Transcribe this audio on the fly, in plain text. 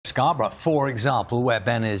Scarborough, for example, where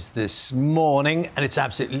Ben is this morning, and it's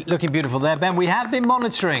absolutely looking beautiful there. Ben, we have been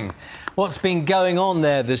monitoring what's been going on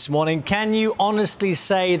there this morning. Can you honestly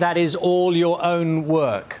say that is all your own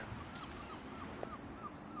work?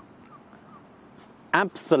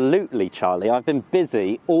 Absolutely, Charlie. I've been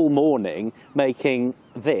busy all morning making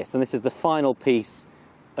this, and this is the final piece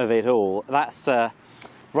of it all. That's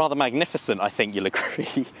rather magnificent, I think you'll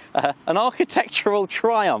agree. An architectural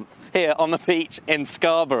triumph here on the beach in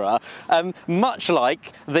Scarborough, much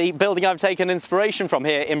like the building I've taken inspiration from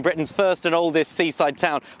here in Britain's first and oldest seaside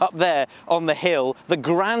town, up there on the hill, the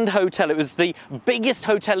Grand Hotel. It was the biggest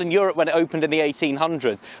hotel in Europe when it opened in the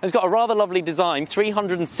 1800s. It's got a rather lovely design,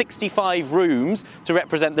 365 rooms to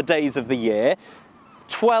represent the days of the year,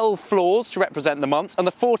 12 floors to represent the months, and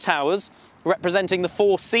the 4 towers representing the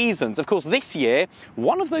 4 seasons. Of course, this year,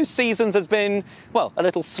 one of those seasons has been, well, a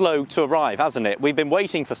little slow to arrive, hasn't it? We've been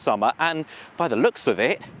waiting for summer, and by the looks of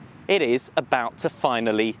it, it is about to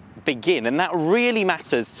finally begin. And that really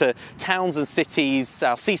matters to towns and cities,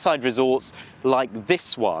 our seaside resorts like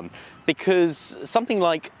this one, because something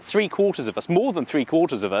like 3/4 of us, more than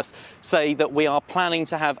 3/4 of us, say that we are planning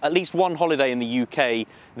to have at least one holiday in the UK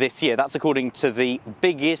this year. That's according to the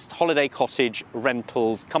biggest holiday cottage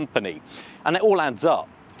rentals company. And it all adds up.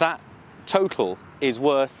 That total is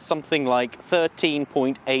worth something like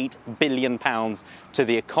 £13.8 billion to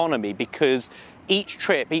the economy, because each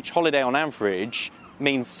trip, each holiday on average,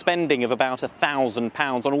 means spending of about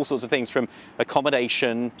 £1,000 on all sorts of things, from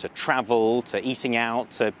accommodation to travel to eating out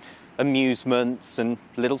to amusements and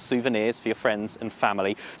little souvenirs for your friends and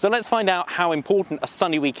family. So let's find out how important a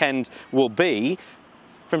sunny weekend will be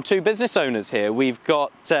from 2 business owners here. We've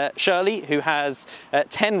got Shirley, who has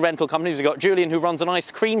 10 rental companies. We've got Guillain, who runs an ice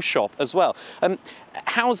cream shop as well.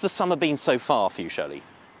 How's the summer been so far for you, Shirley?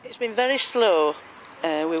 It's been very slow.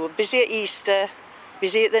 We were busy at Easter,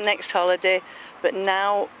 busy at the next holiday, but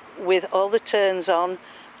now with all the turns on,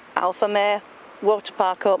 Alphamare water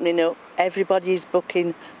park opening up, everybody's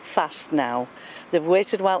booking fast now. They've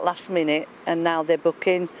waited a while last minute, and now they're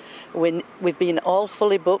booking. We've been all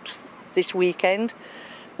fully booked this weekend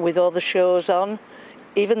with all the shows on.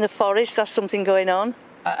 Even the Forest has something going on.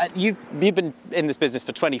 You've been in this business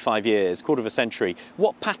for 25 years, quarter of a century.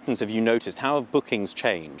 What patterns have you noticed? How have bookings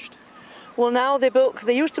changed? Well, now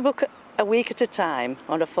they used to book a week at a time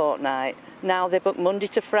on a fortnight. Now they book Monday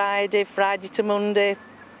to Friday, Friday to Monday,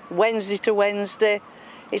 Wednesday to Wednesday.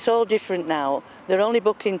 It's all different now. They're only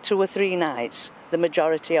booking 2 or 3 nights, the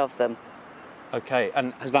majority of them. OK,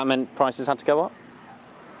 and has that meant prices had to go up?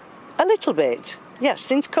 A little bit, yes.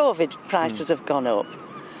 Since COVID, prices have gone up,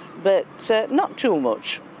 but not too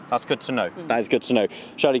much. That's good to know. That is good to know.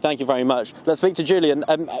 Shirley, thank you very much. Let's speak to Julian.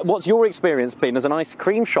 What's your experience been as an ice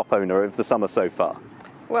cream shop owner of the summer so far?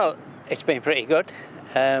 Well, it's been pretty good.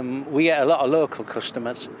 We get a lot of local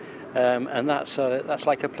customers, and that's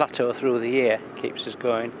like a plateau through the year, keeps us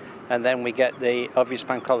going. And then we get the obvious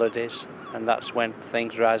bank holidays, and that's when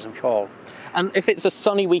things rise and fall. And if it's a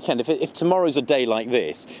sunny weekend, if tomorrow's a day like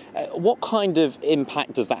this, what kind of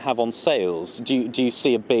impact does that have on sales? Do you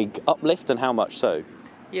see a big uplift, and how much so?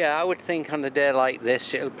 Yeah, I would think on a day like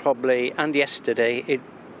this, it'll probably, and yesterday,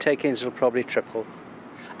 take-ins will probably triple.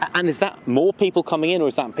 And is that more people coming in, or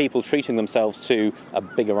is that people treating themselves to a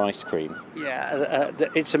bigger ice cream? Yeah,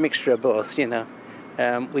 it's a mixture of both, you know.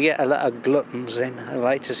 We get a lot of gluttons in who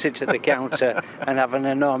like to sit at the counter and have an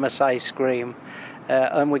enormous ice cream.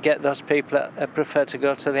 And we get those people that prefer to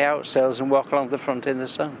go to the outsales and walk along the front in the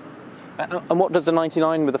sun. And what does a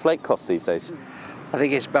 99 with a flake cost these days? I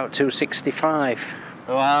think it's about £2.65.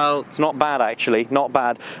 Well, it's not bad, actually, not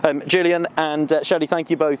bad. Julian and Shirley, thank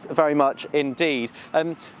you both very much indeed.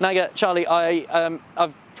 Naga, Charlie,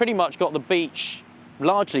 I've pretty much got the beach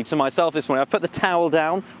largely to myself this morning. I've put the towel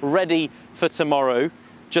down, ready for tomorrow,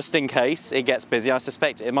 just in case it gets busy. I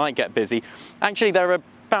suspect it might get busy. Actually, there are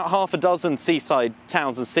about half a dozen seaside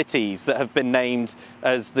towns and cities that have been named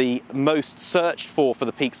as the most searched for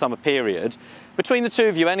the peak summer period. Between the two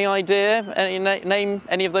of you, any idea? Name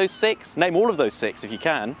any of those 6? Name all of those 6 if you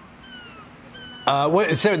can.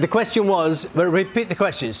 So the question was, repeat the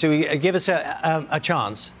question, so give us a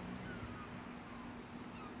chance.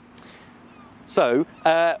 So,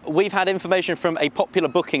 we've had information from a popular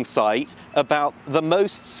booking site about the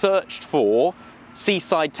most searched for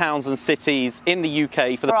seaside towns and cities in the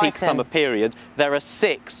UK for the peak summer period. There are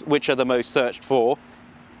 6 which are the most searched for.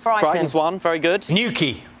 Brighton's one, very good.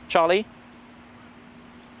 Newquay. Charlie?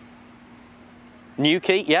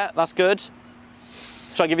 Newquay, yeah, that's good.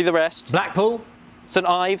 Shall I give you the rest? Blackpool. St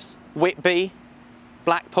Ives, Whitby,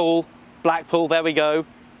 Blackpool, there we go.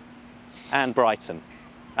 And Brighton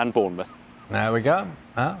and Bournemouth. There we go.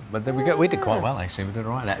 Oh, but there we go. We did quite well, actually. We did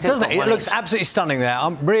all right there. Doesn't Doesn't it? It looks absolutely stunning there.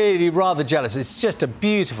 I'm really rather jealous. It's just a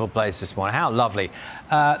beautiful place this morning. How lovely.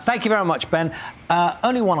 Thank you very much, Ben.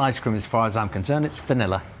 Only one ice cream as far as I'm concerned. It's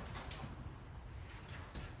vanilla.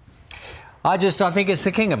 I think it's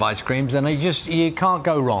the king of ice creams, and you can't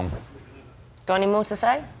go wrong. Got any more to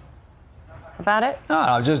say about it? No,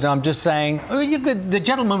 I'm just saying. The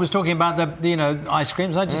gentleman was talking about the ice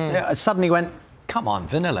creams. I suddenly went, come on,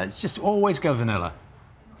 vanilla. It's just always go vanilla.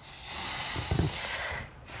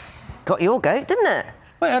 Got your goat, didn't it?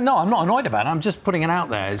 Well, no, I'm not annoyed about it. I'm just putting it out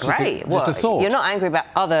there. It's great. Just a thought. You're not angry about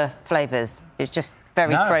other flavours. It's just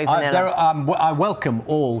very pro vanilla. I welcome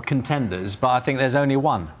all contenders, but I think there's only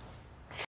one.